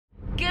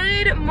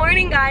Good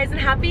morning, guys, and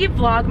happy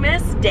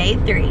Vlogmas day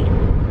 3.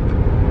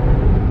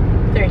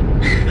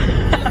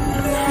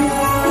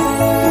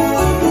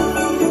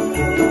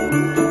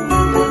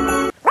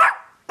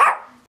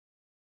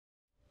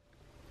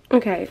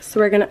 Okay,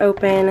 so we're gonna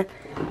open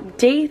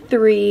day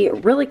 3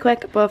 really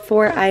quick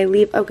before I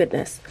leave. Oh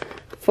goodness,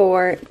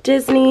 for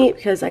Disney,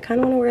 because I kind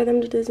of want to wear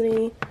them to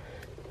Disney.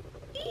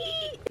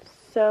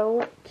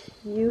 So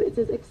cute. It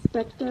says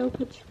Expecto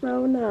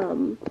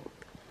Patronum.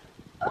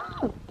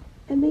 Oh,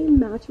 and they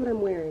match what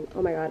I'm wearing.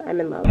 Oh my god,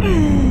 I'm in love.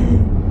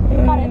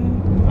 Got it.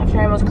 After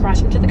I almost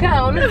crashed into the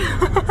cone.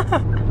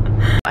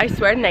 I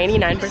swear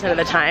 99% of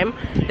the time,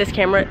 this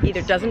camera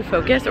either doesn't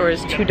focus or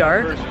is too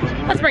dark.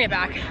 Let's bring it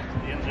back.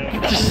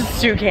 Just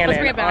Stu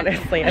Cannon,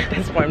 honestly. At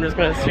this point, I'm just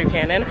gonna Stu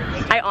Cannon.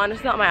 I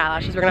honestly thought my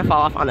eyelashes were gonna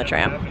fall off on the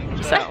tram.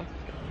 So,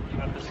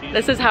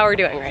 this is how we're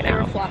doing right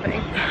now. We're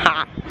flopping.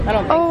 Ha. I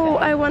don't think so.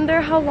 I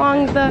wonder how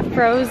long the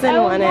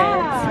Frozen one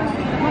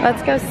is.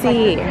 Let's go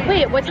see.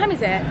 Wait, what time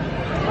is it?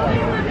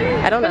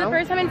 I don't know. For the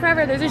first time in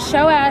forever, there's a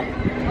show at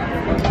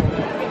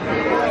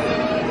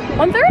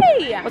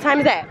 1:30. What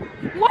time is it?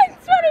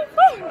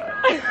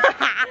 1:24.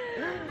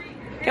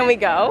 Can we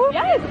go?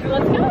 Yes,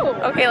 let's go.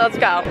 Okay, let's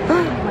go.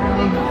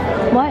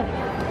 What?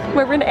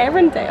 We're in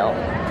Arendelle.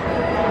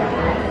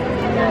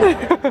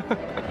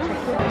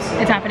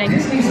 It's happening.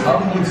 Disney's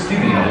Hollywood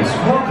Studios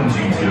welcomes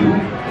you to,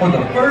 for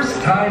the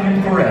first time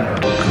in forever.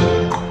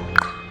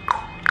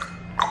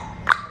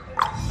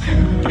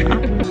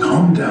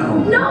 Calm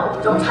down. No,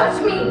 don't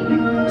touch me.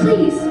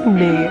 Please.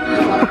 Me.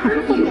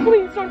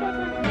 Please don't touch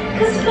me.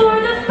 'Cause for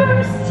the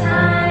first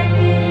time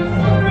in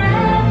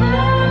forever,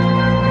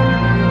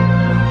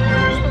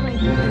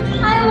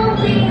 I won't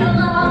be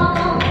alone.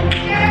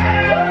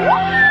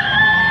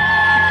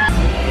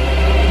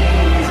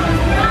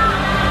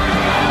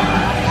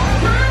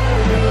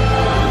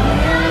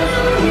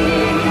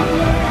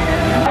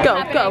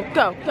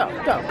 Go.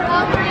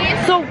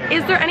 So,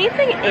 is there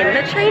anything in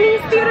the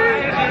Chinese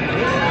theater?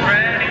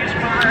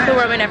 The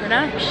world may never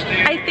know.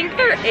 I think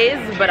there is,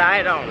 but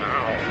I don't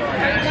know.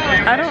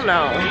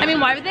 I mean,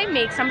 why would they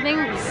make something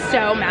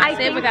so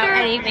massive without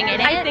anything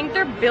in it? I think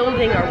they're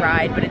building a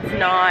ride, but it's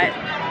not,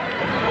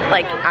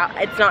 like,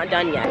 it's not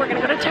done yet. We're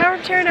gonna go to Tower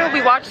of Terror now.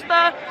 We watched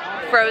the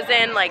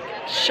Frozen, like,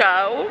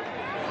 show.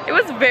 It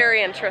was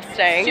very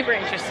interesting. Super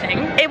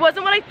interesting. It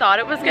wasn't what I thought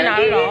it was gonna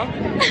be. Not at all.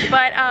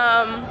 But,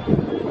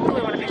 We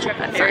want a picture of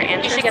that. very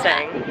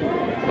interesting.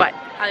 What?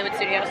 Hollywood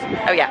Studios.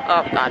 Oh yeah,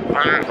 oh god.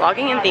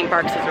 Vlogging in theme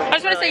parks is really I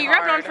was gonna say, you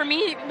grabbed on for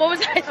me. What was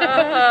I supposed to do?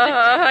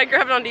 I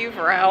grabbed onto you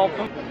for help.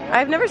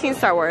 I've never seen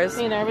Star Wars.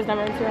 Me neither, I was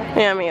never into it.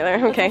 Yeah, me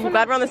either. Okay,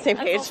 glad we're on the same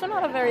page. It's also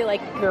not a very,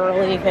 like,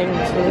 girly thing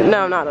to...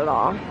 No, not at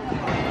all.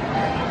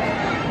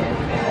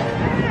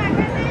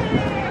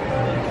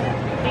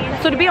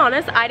 So to be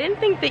honest, I didn't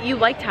think that you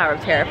liked Tower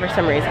of Terror for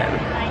some reason.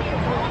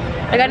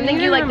 Like, I didn't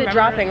think you liked the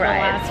dropping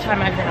rides. Last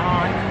time I've been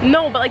on.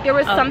 No, but like there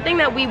was something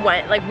that we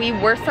went, like we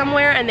were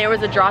somewhere and there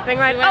was a dropping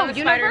ride. Oh,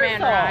 Spider-Man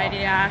ride,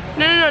 yeah.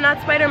 No, not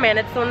Spider-Man.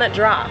 It's the one that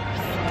drops.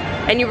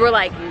 And you were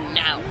like,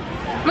 no.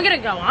 I'm gonna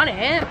go on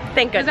it.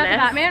 Thank goodness. Is that the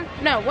Batman?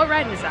 No, what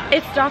ride was that?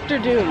 It's Dr.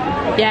 Doom.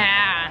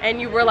 Yeah.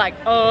 And you were like,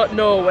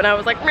 no. And I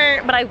was like,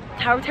 meh. But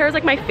Tower of Terror is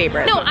like my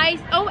favorite. No,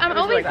 I'm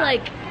always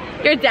like,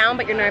 you're down,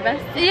 but you're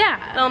nervous? Yeah.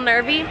 A little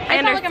nervy? I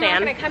understand. Like I'm not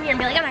gonna come here and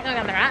be like, I'm not going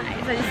on the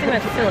rides. I just think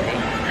that's silly.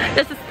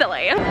 This is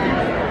silly.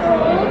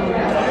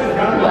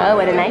 Whoa,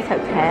 what a nice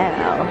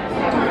hotel.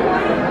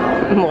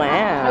 Wow.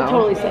 I would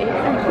totally stay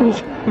here.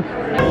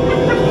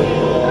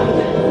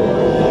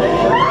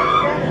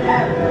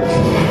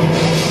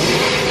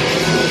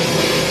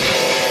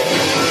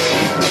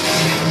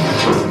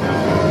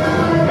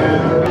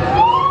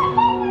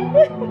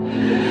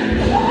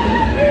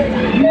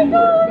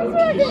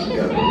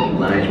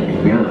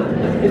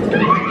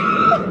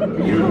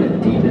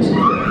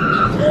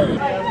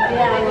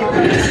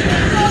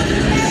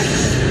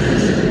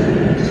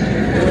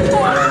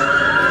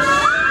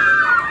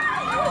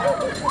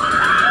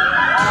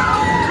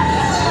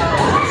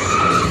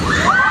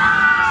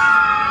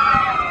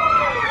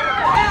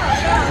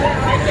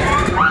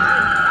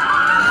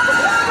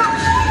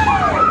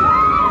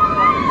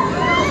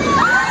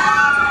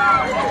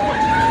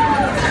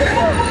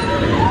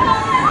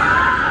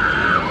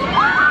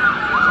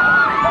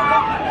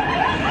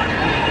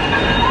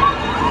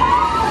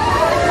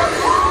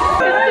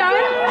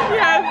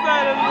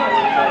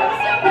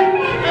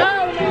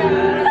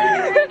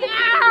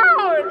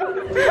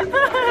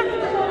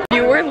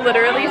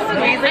 Literally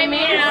squeezing me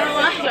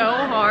so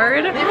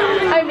hard.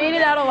 I made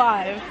it out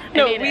alive.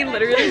 No, we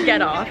literally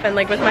get off and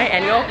like with my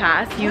annual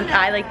pass,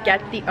 I like get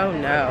the,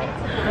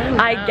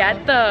 I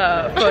get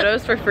the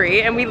photos for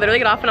free and we literally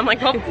get off and I'm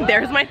like, well,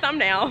 there's my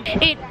thumbnail.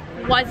 It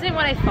wasn't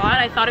what I thought.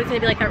 I thought it was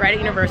gonna be like that ride at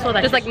Universal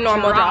that just like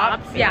normal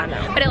drops. Yeah,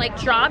 no. But it like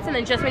drops and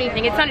then just when you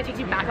think it's done, it takes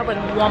you back up like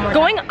one more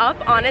Going up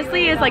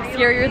honestly is like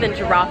scarier than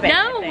dropping.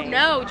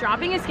 No,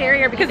 dropping is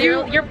scarier because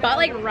your butt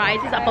like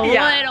rises up a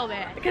little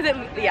bit. Because it,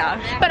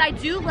 But I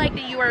do like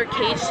that you are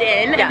caged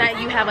in and that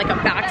you have like a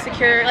back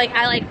secure. Like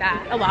I like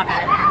that a lot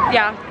better.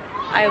 Yeah,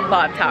 I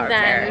love Tower of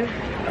Terror.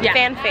 Yeah.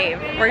 Fan fave.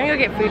 We're gonna go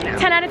get food now.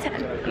 10 out of 10.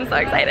 I'm so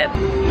excited.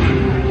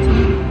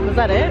 Was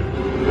that it?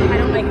 I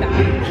don't like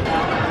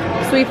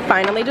that. So we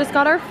finally just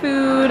got our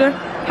food.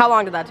 How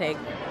long did that take?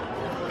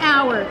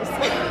 Hours.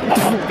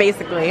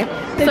 Basically.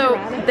 So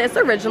this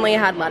originally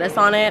had lettuce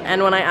on it,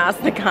 and when I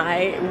asked the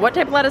guy what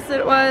type of lettuce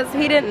it was,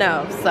 he didn't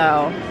know,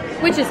 so.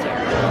 Which is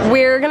terrible.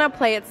 We're gonna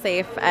play it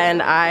safe,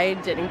 and I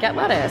didn't get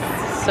lettuce.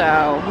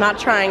 So, not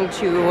trying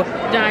to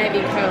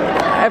Diabetes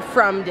code.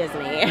 from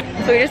Disney.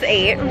 So we just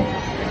ate.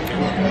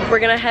 We're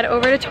gonna head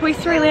over to Toy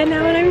Story Land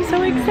now, and I'm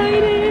so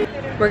excited.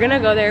 We're gonna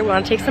go there, we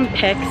wanna take some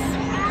pics.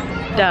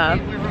 Duh.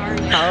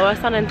 Follow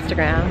us on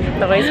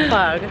Instagram. Always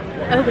plug.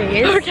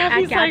 Always. Oh, at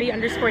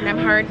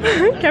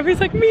Gabby_Nemhard. Gabby's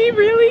like, me,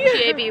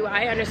 really?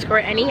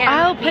 GABY_NEM.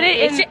 I'll put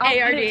it in, I'll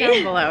put it down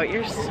HARD. below.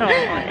 You're so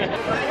funny.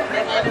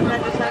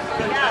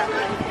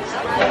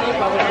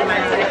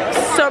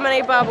 So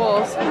many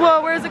bubbles.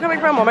 Whoa, where is it coming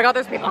from? Oh my god,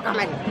 there's people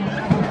coming.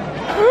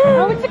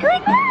 Oh, it's a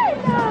green one!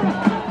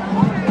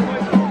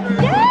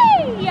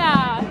 Yay!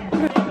 Yeah.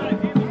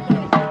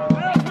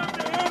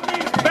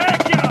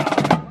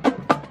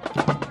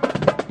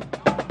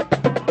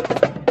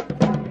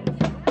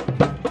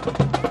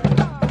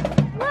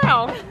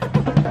 Wow.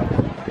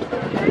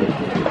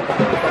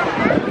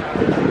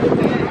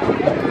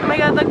 Oh my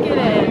god, look at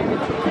it.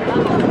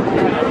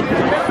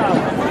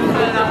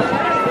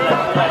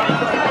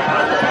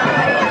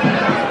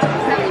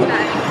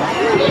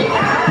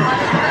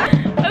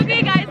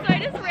 Okay guys, so I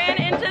just ran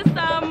into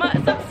some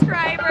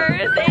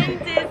subscribers in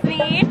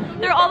Disney.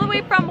 They're all the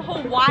way from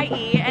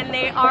Hawaii and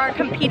they are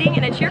competing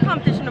in a cheer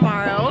competition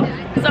tomorrow.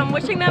 So I'm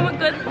wishing them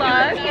good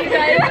luck. You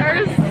guys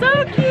are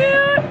so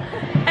cute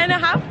and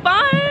have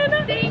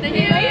fun. Thank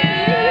you.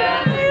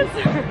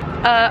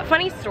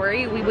 Funny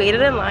story, we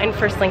waited in line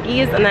for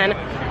Slinkies and then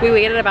we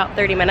waited about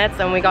 30 minutes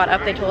and when we got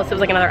up they told us it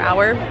was like another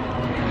hour.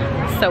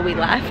 So we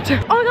left. Oh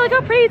my god, look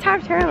how pretty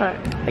Top Terra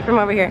looks. Like from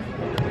over here.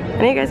 I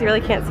know you guys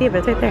really can't see it, but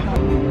it's right there.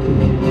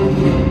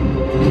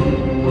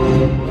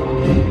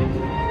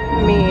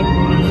 Me.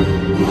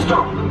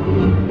 Stop.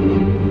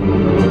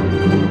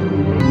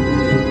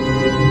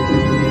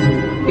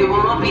 It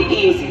will not be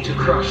easy to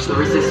crush the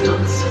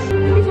resistance.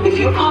 If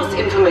you pass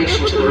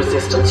information to the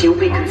resistance, you'll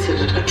be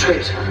considered a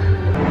traitor.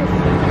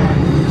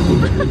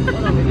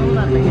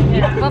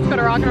 Let's go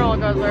to Rock and Roller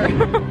Coaster.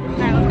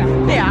 Alright, let's go.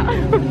 Yeah.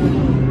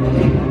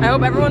 I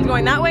hope everyone's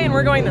going that way and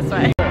we're going this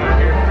way. It's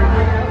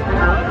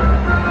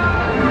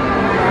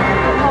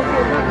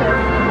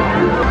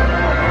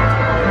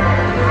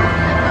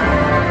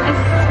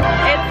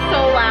so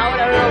loud. I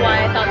don't know why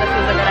I thought this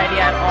was a good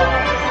idea at all.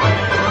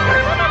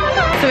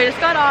 So we just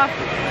got off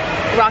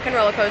Rock and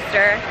Roller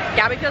Coaster.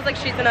 Gabby feels like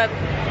she's gonna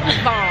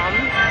bomb.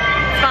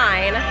 It's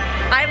fine.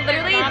 I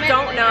literally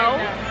don't know.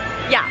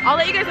 Yeah, I'll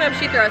let you guys know if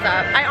she throws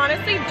up. I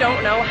honestly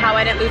don't know how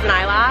I didn't lose an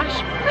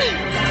eyelash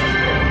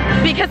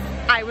because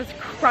I was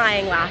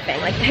crying laughing,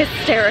 like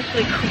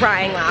hysterically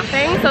crying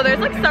laughing. So there's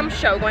like some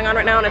show going on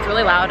right now and it's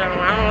really loud. I don't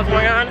know what's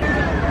going on.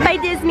 Bye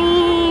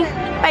Disney!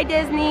 Bye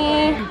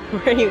Disney!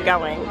 Where are you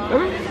going?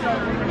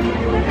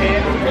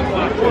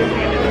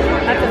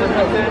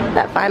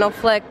 That final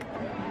flick.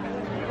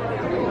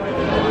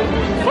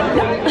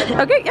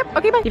 Okay, yep,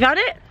 okay, bye. You found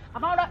it? I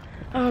found it.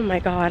 Oh my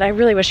god, I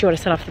really wish you would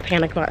have set off the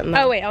panic button.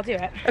 Oh wait, I'll do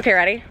it. Okay,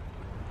 ready?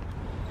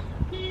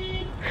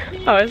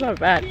 Oh, it's not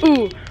bad.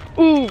 Ooh,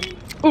 ooh,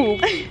 ooh.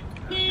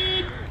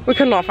 We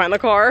could not find the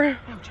car.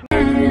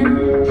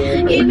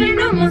 Even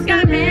almost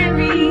got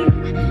married,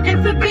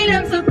 and for Pete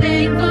I'm so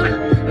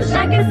thankful. Wish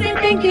I could say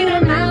thank you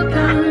to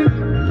Malcolm,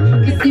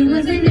 cause he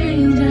was an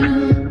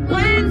angel.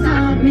 One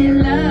taught me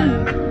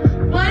love,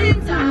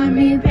 one taught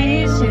me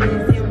patience,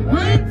 and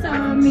one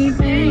taught me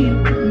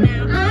pain.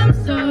 Now I'm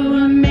so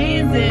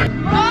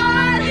amazing,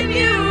 more than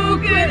you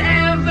could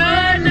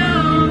ever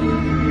know.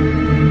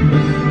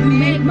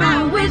 Make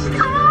my wish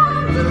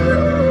come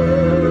true.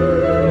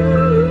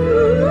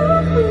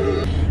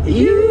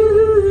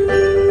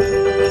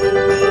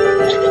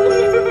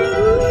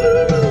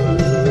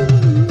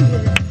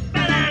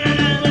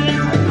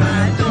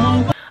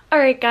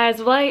 Alright guys,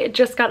 well I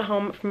just got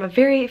home from a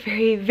very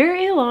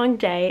long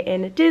day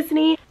in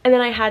Disney and then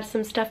I had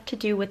some stuff to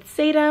do with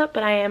Zeta,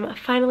 but I am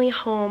finally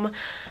home.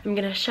 I'm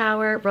gonna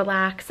shower,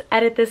 relax,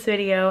 edit this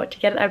video to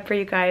get it up for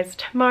you guys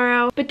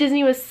tomorrow. But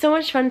Disney was so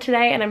much fun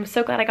today and I'm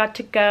so glad I got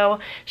to go.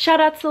 Shout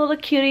out to the little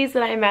cuties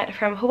that I met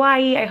from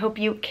Hawaii. I hope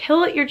you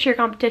kill at your cheer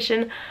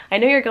competition. I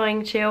know you're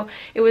going to.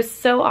 It was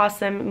so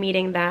awesome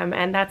meeting them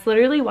and that's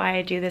literally why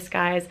I do this,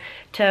 guys,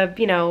 to,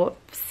 you know,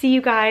 see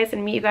you guys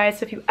and meet you guys.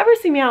 So if you ever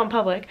see me out in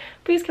public,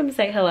 please come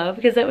say hello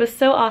because it was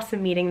so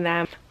awesome meeting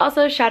them.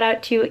 Also, shout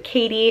out to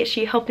Katie.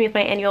 She helped me with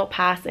my annual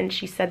pass and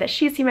she said that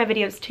she'd seen my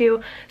videos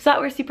too, so that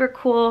was super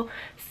cool.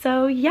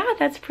 So yeah,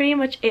 that's pretty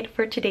much it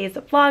for today's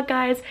vlog,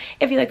 guys.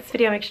 If you like this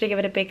video, make sure to give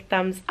it a big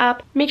thumbs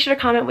up. Make sure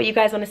to comment what you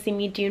guys want to see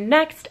me do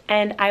next,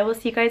 and I will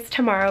see you guys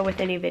tomorrow with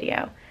a new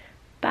video.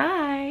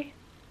 Bye!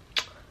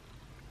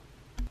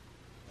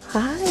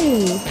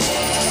 Hi!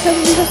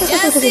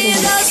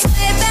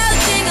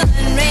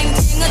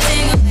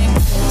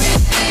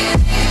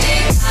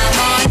 Take time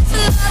on to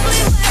love